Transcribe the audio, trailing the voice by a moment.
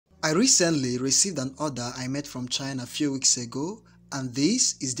I recently received an order I made from China a few weeks ago, and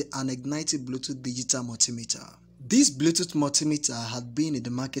this is the Aneng9002 Bluetooth Digital Multimeter. This Bluetooth multimeter had been in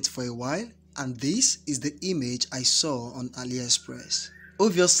the market for a while, and this is the image I saw on AliExpress.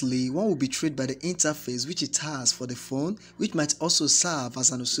 Obviously, one will be thrilled by the interface which it has for the phone, which might also serve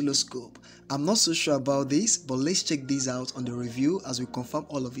as an oscilloscope. I'm not so sure about this, but let's check this out on the review as we confirm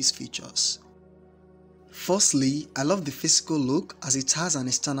all of its features. Firstly, I love the physical look as it has an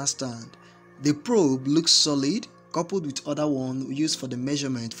external stand. The probe looks solid, coupled with other one used for the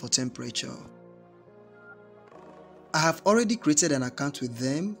measurement for temperature. I have already created an account with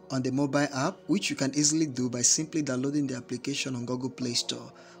them on the mobile app, which you can easily do by simply downloading the application on Google Play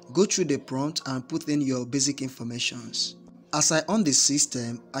Store. Go through the prompt and put in your basic informations. As I on the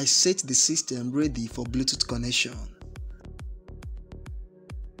system, I set the system ready for Bluetooth connection.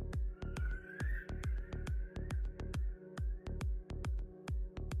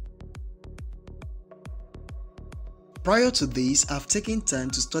 Prior to this, I've taken time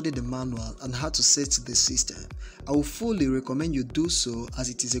to study the manual and how to set the system. I will fully recommend you do so as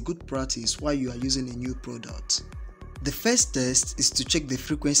it is a good practice while you are using a new product. The first test is to check the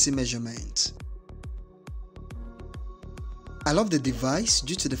frequency measurement. I love the device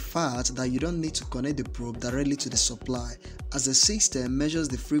due to the fact that you don't need to connect the probe directly to the supply, as the system measures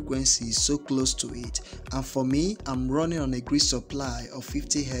the frequency so close to it, and for me, I'm running on a grid supply of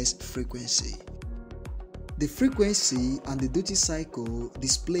 50 Hz frequency. The frequency and the duty cycle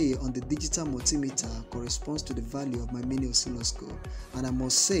display on the digital multimeter corresponds to the value of my mini oscilloscope, and I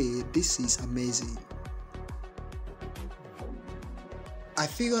must say this is amazing. I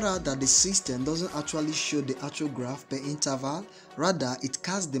figured out that the system doesn't actually show the actual graph per interval, rather it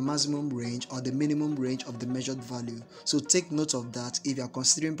casts the maximum range or the minimum range of the measured value, so take note of that if you are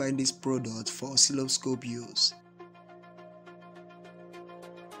considering buying this product for oscilloscope use.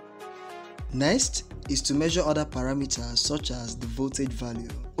 Next is to measure other parameters such as the voltage value.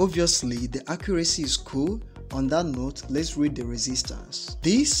 Obviously, the accuracy is cool. On that note, let's read the resistance.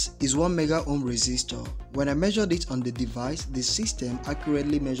 This is 1 mega ohm resistor. When I measured it on the device, the system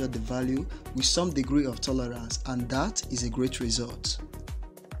accurately measured the value with some degree of tolerance, and that is a great result.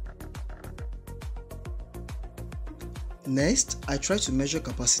 Next, I try to measure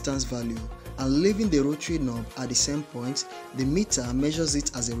capacitance value, and leaving the rotary knob at the same point, the meter measures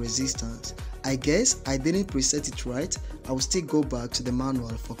it as a resistance. I guess I didn't preset it right. I will still go back to the manual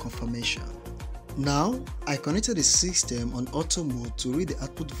for confirmation. Now, I connected the system on auto mode to read the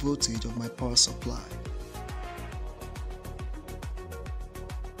output voltage of my power supply.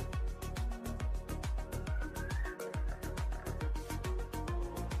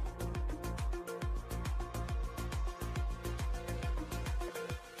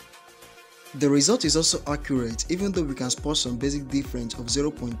 The result is also accurate, even though we can spot some basic difference of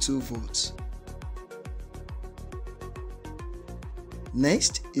 0.2 volts.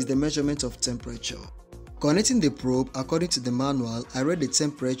 Next is the measurement of temperature. Connecting the probe according to the manual, I read the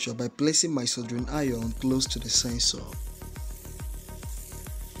temperature by placing my soldering iron close to the sensor.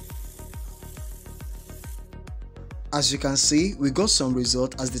 As you can see, we got some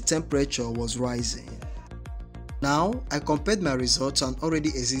result as the temperature was rising. Now, I compared my result to an already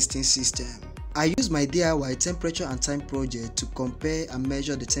existing system. I used my DIY temperature and time project to compare and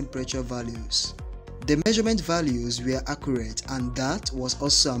measure the temperature values. The measurement values were accurate, and that was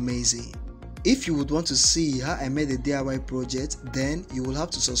also amazing. If you would want to see how I made the DIY project, then you will have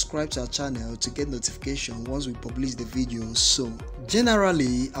to subscribe to our channel to get notification once we publish the video soon.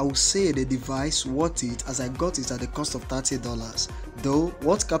 Generally, I would say the device worth it as I got it at the cost of $30, though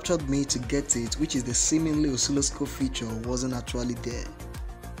what captured me to get it, which is the seemingly oscilloscope feature, wasn't actually there.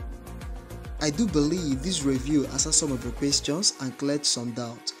 I do believe this review answered some of your questions and cleared some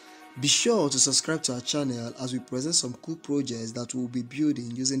doubt. Be sure to subscribe to our channel as we present some cool projects that we will be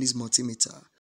building using this multimeter.